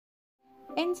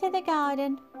Into the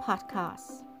Garden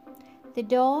podcast, the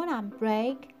dawn and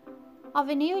break of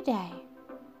a new day,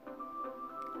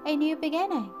 a new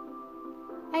beginning,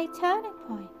 a turning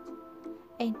point,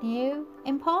 a new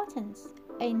importance,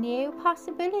 a new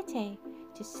possibility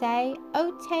to say,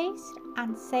 "Oh, taste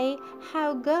and see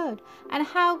how good and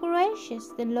how gracious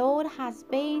the Lord has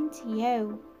been to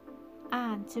you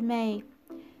and to me."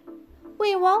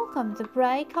 We welcome the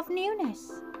break of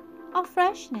newness, of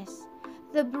freshness,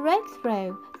 the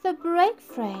breakthrough, the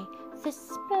breakfree, the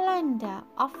splendor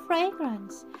of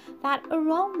fragrance, that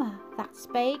aroma that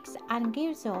speaks and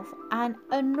gives off an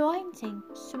anointing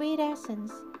sweet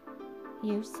essence.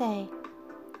 You say,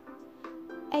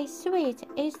 a sweet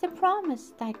is the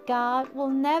promise that God will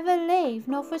never leave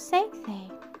nor forsake thee.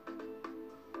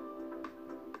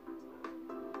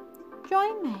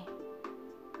 Join me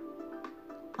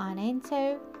on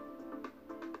Into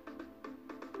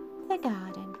the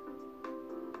Garden.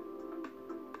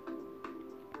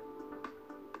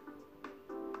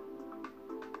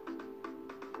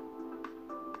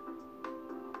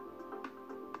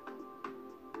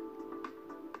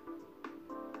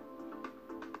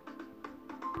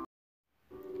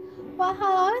 Well,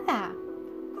 hello there.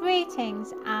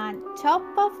 Greetings and top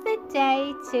of the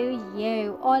day to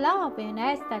you. Hola,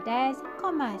 buenas tardes,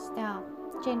 ¿cómo está?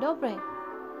 Dzień dobry.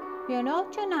 Buenos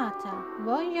giornata.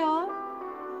 Bonjour.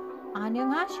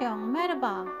 안녕하세요.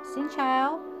 merhaba. Xin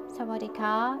chào.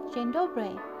 사와디카. Dzień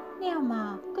dobry.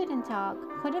 Niama. Guten Tag.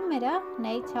 Guten Mittag.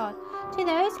 Natal. To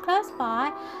those close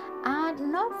by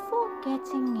and not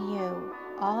forgetting you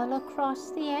all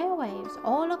across the airwaves,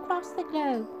 all across the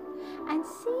globe. And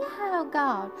see how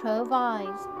God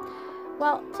provides.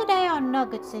 Well, today on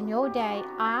Nuggets in Your Day,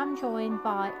 I am joined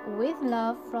by With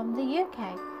Love from the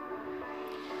UK.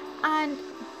 And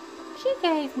she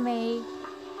gave me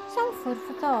some food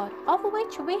for thought, of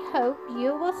which we hope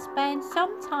you will spend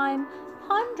some time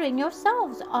pondering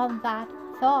yourselves on that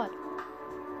thought.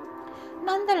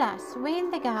 Nonetheless, we're in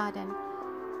the garden,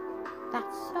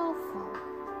 that soulful,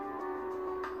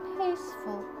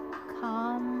 peaceful,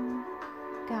 calm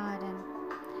garden,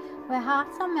 where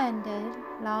hearts are mended,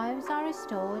 lives are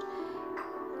restored.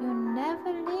 You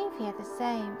never leave here the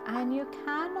same, and you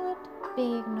cannot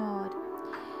be ignored.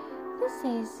 This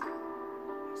is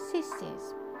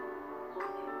sisters,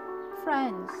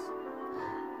 friends,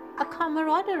 a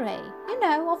camaraderie,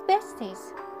 of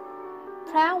besties,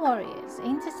 prayer warriors,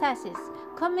 intercessors,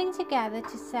 coming together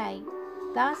to say,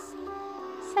 "Thus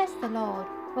says the Lord,"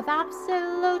 with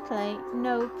absolutely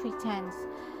no pretense,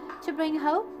 to bring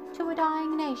hope to a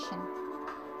dying nation.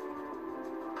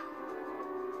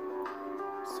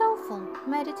 Soulful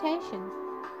meditation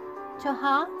to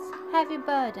hearts heavy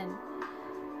burden,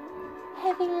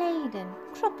 heavy laden,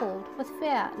 crippled with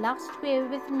fear, lost weary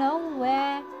with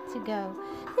nowhere to go.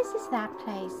 This is that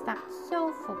place, that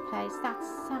soulful place, that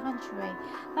sanctuary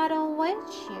that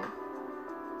awaits you.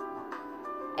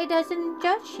 It doesn't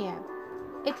judge you.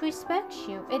 It respects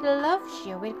you. It loves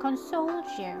you. It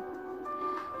consoles you.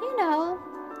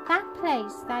 That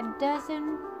place that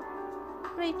doesn't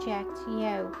reject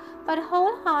you, but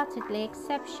wholeheartedly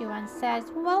accepts you and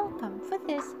says, "Welcome, for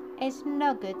this is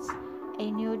Nuggets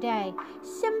in Your Day,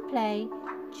 simply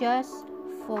just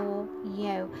for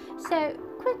you." So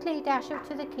quickly dash up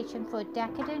to the kitchen for a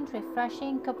decadent,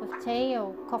 refreshing cup of tea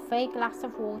or coffee, glass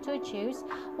of water, juice,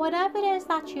 whatever it is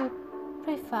that you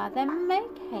prefer, then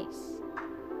make haste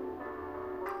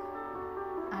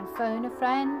and phone a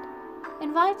friend.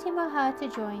 Invite him or her to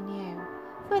join you,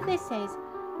 for this is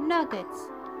Nuggets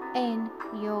in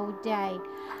Your Day.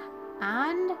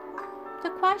 And the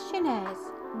question is,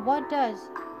 what does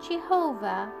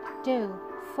Jehovah do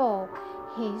for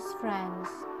his friends?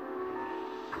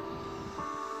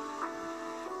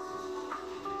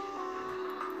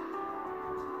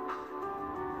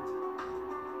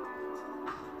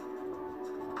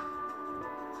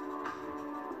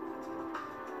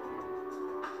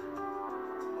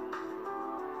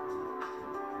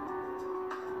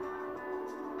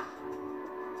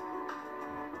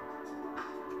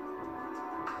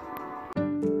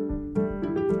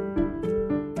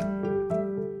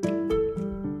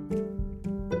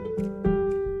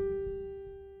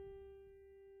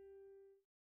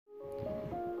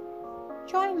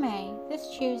 Join me this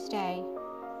Tuesday,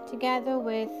 together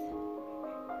with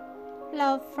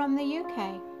Love from the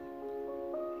UK.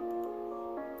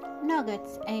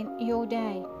 Nuggets in Your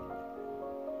Day.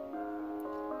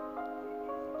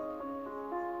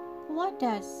 What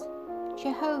does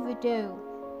Jehovah do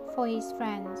for his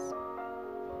friends?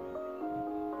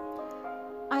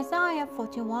 Isaiah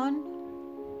 41,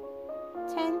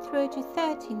 10 through to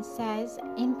 13 says,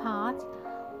 in part,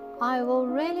 I will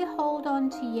really hold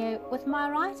on to you with my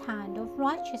right hand of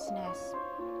righteousness.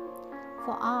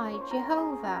 For I,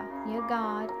 Jehovah, your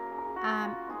God,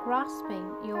 am grasping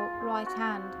your right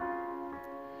hand.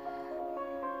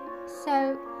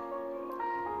 So,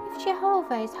 if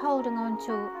Jehovah is holding on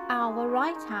to our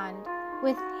right hand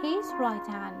with his right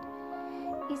hand,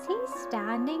 is he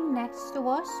standing next to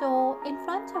us or in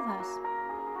front of us?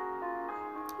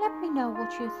 Let me know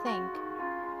what you think.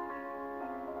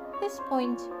 This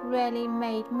point really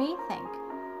made me think.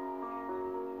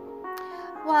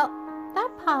 Well,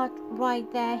 that part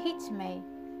right there hit me.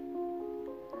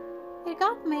 It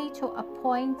got me to a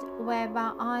point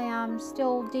whereby I am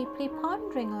still deeply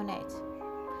pondering on it.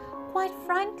 Quite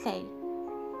frankly,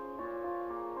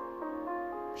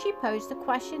 she posed the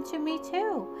question to me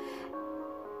too,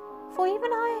 for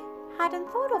even I hadn't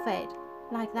thought of it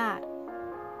like that.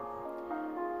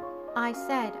 I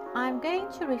said, I'm going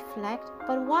to reflect,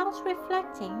 but whilst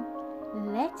reflecting,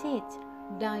 let it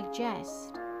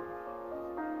digest.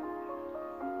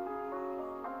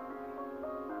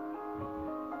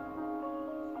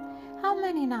 How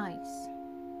many nights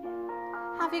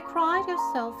have you cried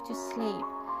yourself to sleep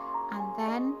and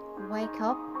then wake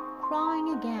up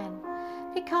crying again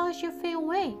because you feel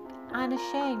weak and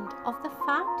ashamed of the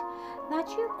fact that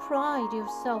you cried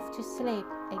yourself to sleep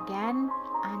again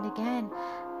and again,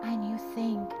 and you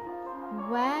think,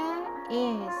 where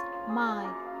is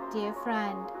my dear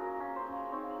friend?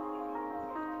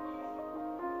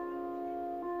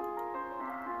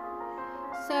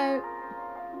 So,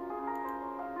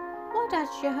 what does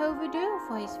Jehovah do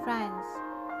for his friends?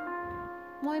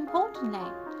 More importantly,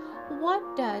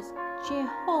 what does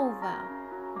Jehovah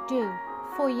do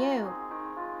for you?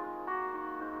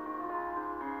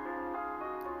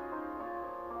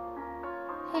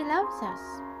 He loves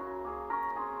us.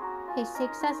 He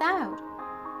seeks us out.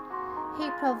 He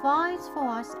provides for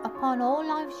us upon all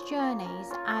life's journeys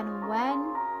and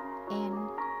when in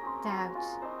doubt.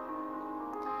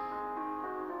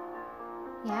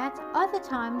 Yet other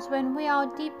times when we are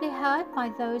deeply hurt by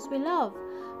those we love,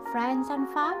 friends and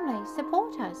family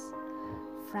support us.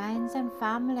 Friends and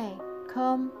family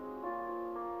come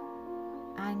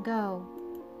and go.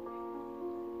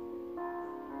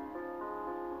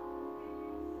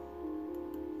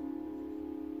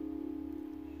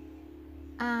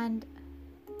 And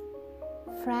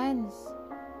friends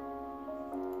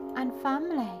and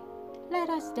family let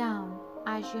us down,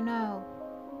 as you know.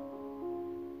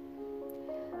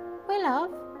 We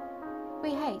love,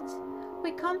 we hate,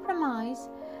 we compromise,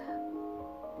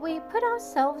 we put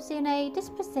ourselves in a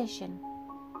disposition.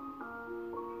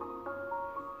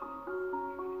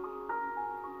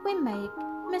 We make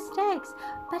mistakes,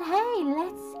 but hey,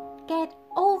 let's get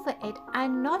over it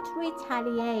and not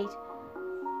retaliate.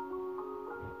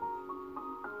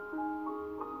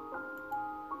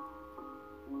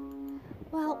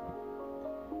 Well,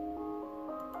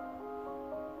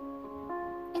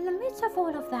 in the midst of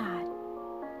all of that,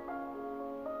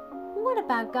 what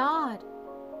about God?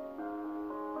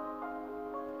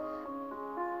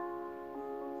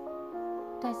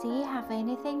 Does he have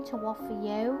anything to offer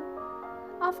you?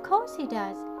 Of course he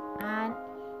does, and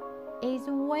is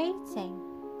waiting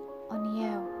on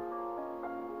you.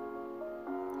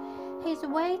 He's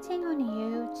waiting on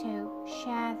you to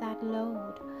share that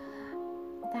load,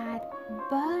 that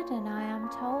burden, I am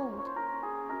told.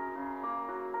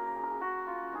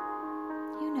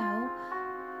 You know,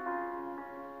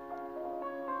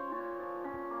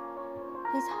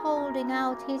 he's holding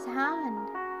out his hand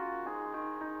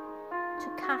to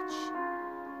catch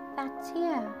that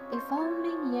tear, if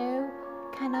only you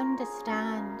can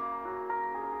understand.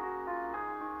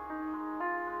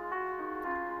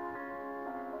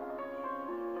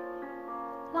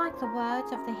 Like the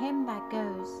words of the hymn that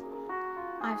goes,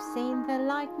 I've seen the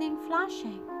lightning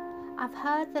flashing, I've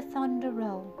heard the thunder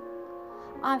roll,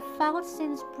 I've felt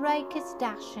sin's breakers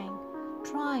dashing,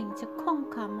 trying to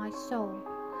conquer my soul.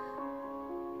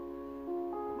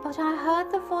 But I heard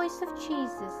the voice of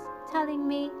Jesus telling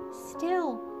me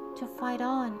still to fight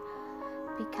on,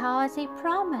 because he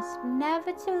promised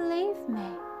never to leave me,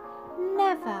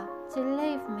 never to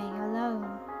leave me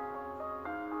alone.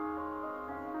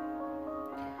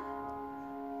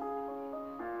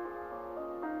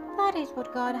 That is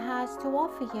what God has to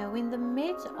offer you in the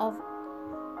midst of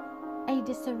a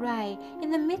disarray,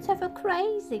 in the midst of a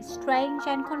crazy, strange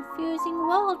and confusing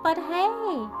world. But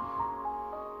hey,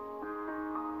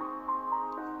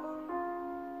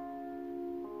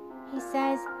 he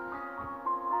says,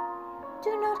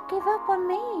 do not give up on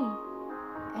me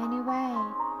anyway.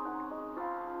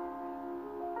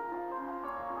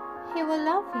 He will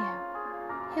love you.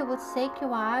 He will seek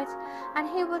you out and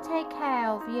He will take care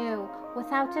of you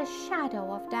without a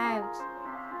shadow of doubt.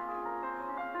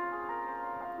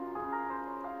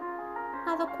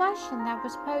 Now the question that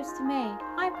was posed to me,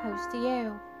 I pose to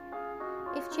you.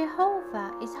 If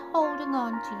Jehovah is holding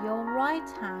on to your right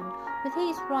hand with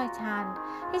His right hand,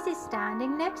 is He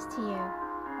standing next to you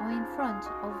or in front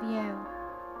of you?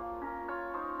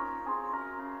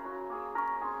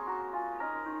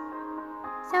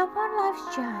 So upon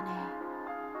life's journey,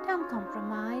 don't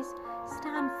compromise,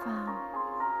 stand firm.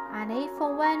 And if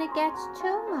or when it gets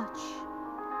too much,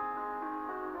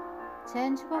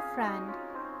 turn to a friend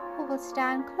who will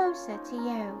stand closer to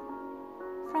you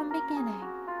from beginning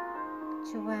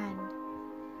to end.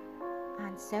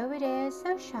 And so it is,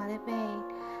 so shall it be.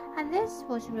 And this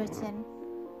was written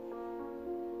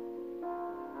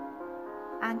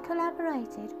and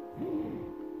collaborated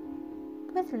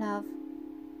with love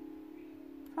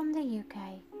from the UK.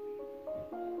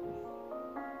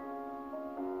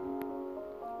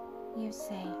 You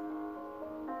see.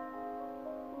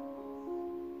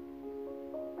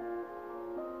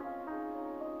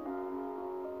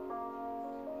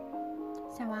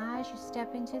 So as you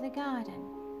step into the garden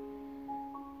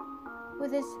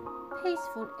with this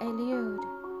peaceful elude,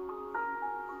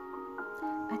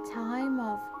 a time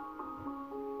of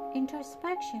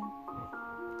introspection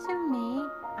to me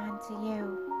and to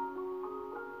you.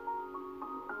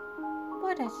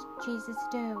 What does Jesus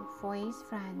do for His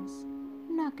friends?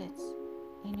 Nuggets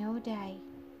in your day,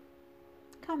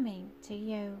 coming to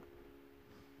you.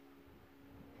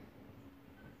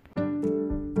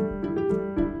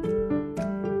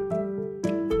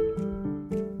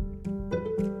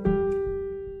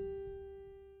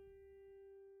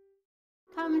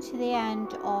 Come to the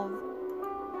end of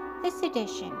this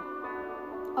edition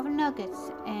of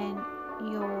Nuggets in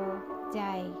Your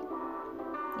Day.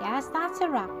 Yes, that's a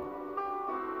wrap.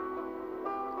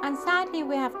 And sadly,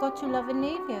 we have got to love and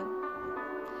leave you.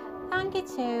 Thank you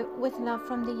to With Love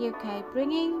from the UK,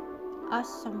 bringing us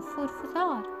some food for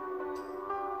thought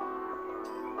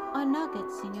on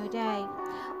nuggets in your day.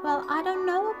 Well, I don't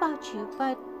know about you,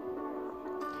 but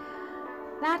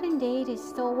that indeed is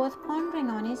still worth pondering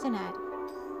on, isn't it?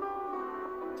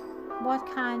 What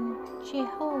can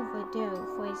Jehovah do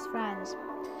for His friends?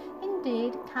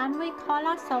 Indeed, can we call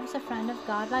ourselves a friend of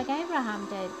God like Abraham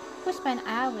did, who spent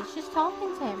hours just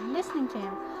talking to Him, listening to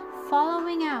Him,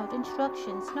 following out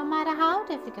instructions, no matter how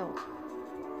difficult?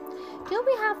 Do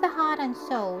we have the heart and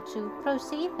soul to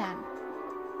proceed then?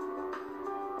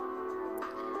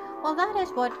 Well, that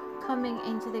is what coming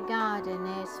into the garden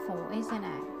is for, isn't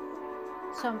it?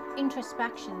 Some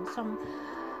introspection, some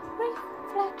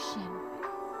reflection.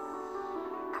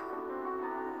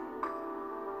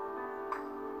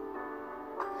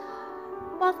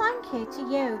 Well, thank you to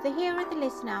you, the hearer, the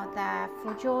listener out there,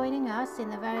 for joining us in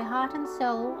the very heart and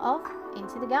soul of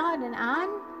Into the Garden and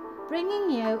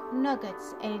bringing you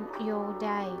nuggets in your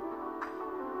day.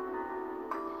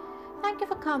 Thank you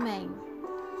for coming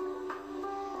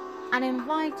and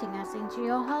inviting us into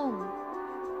your home,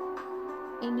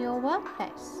 in your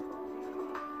workplace,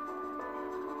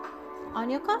 on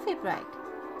your coffee break.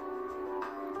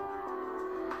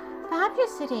 Perhaps you're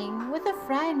sitting with a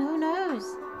friend, who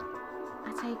knows,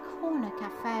 at a corner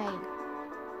cafe,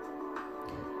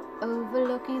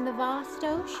 overlooking the vast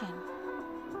ocean,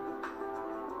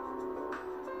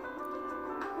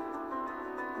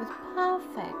 with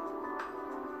perfect,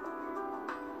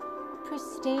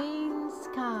 pristine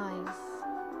skies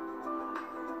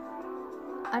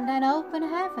and an open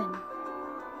heaven.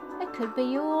 It could be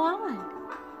you or I.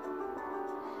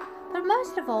 But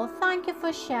most of all, thank you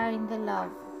for sharing the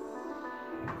love.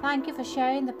 Thank you for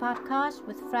sharing the podcast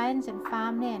with friends and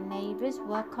family and neighbors,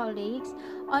 work colleagues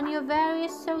on your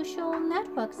various social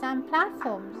networks and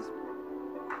platforms.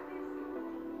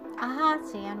 A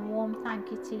hearty and warm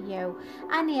thank you to you.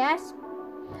 And yes,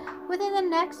 within the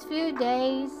next few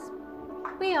days,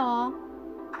 we are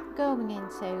going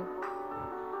into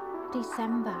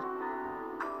December.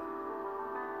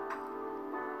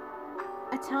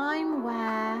 A time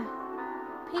where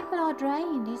people are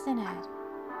drained, isn't it?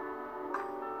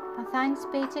 But thanks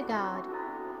be to God,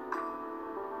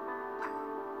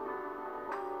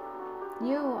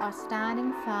 you are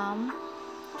standing firm,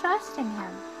 trusting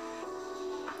Him,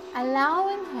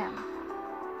 allowing Him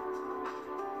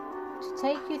to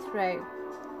take you through,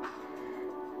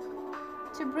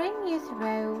 to bring you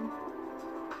through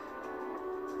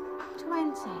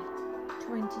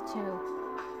 2022.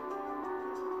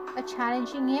 A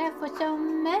challenging year for so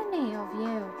many of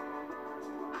you.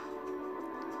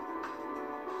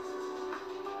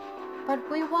 But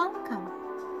we welcome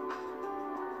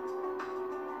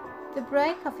the the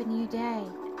break of a new day,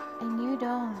 a new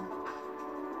dawn.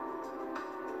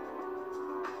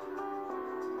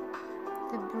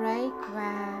 The break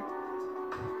where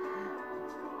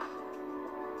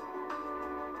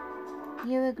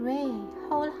you agree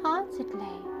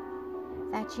wholeheartedly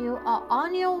that you are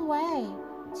on your way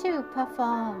to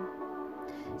perform.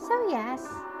 So yes,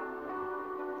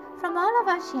 from all of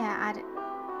us here at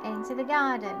Into the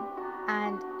Garden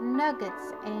and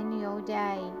nuggets in your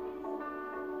day.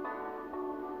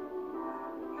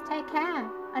 Take care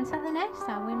until the next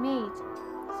time we meet.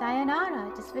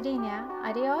 Sayonara, do svidania,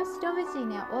 adios, do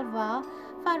vidzenia, au revoir,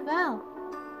 farewell.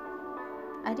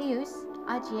 Adios,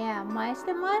 adieu,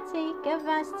 Meister Marty,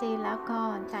 Gavasti,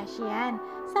 Lakon, Taishien,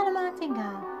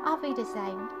 Salamatinga, Auf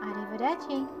Wiedersehen,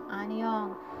 Arrivederci,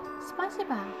 Annyeong,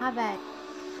 Spasiba, Havet.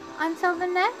 Until the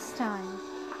next time,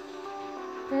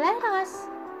 let us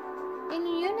in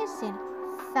unison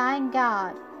thank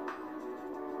God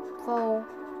for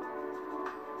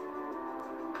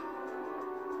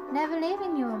never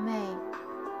leaving you or me,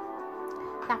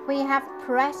 that we have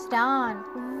pressed on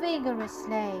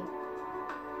vigorously.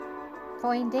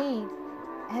 For indeed,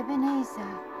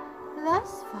 Ebenezer,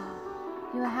 thus far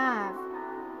you have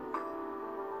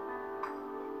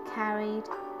carried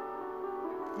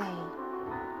thee.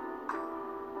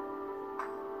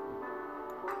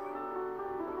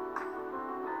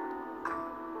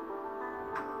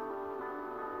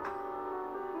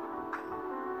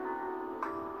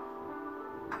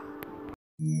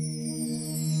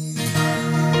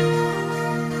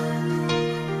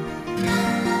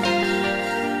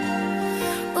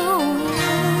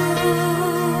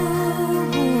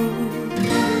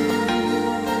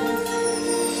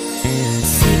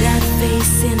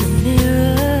 In the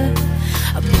mirror,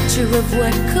 a picture of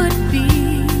what could be.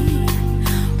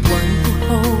 One who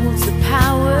holds the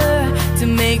power to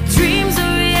make dreams a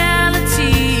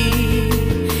reality.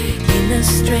 Inner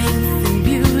strength and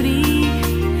beauty,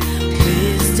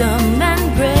 wisdom and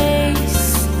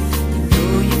grace. You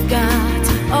know you've got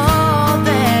all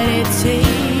that it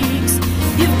takes.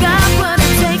 You've got what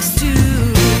it takes to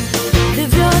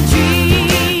live your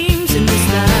dreams in this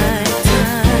life.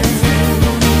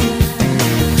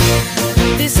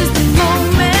 This is the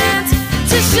moment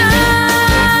to shine.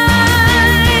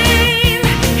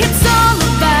 It's all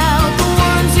about the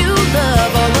ones you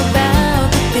love, all about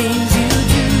the things you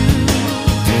do.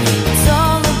 It's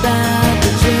all about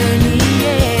the journey,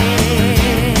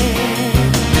 yeah.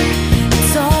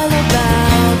 It's all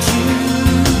about you.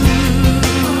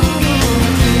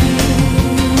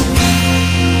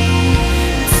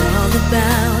 It's all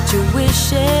about your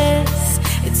wishes.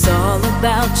 It's all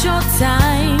about your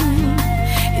time.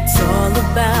 It's all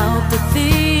about the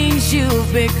things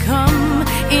you've become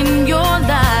in your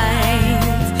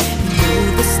life. You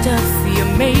know the stuff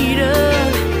you're made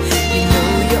of. You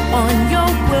know you're on your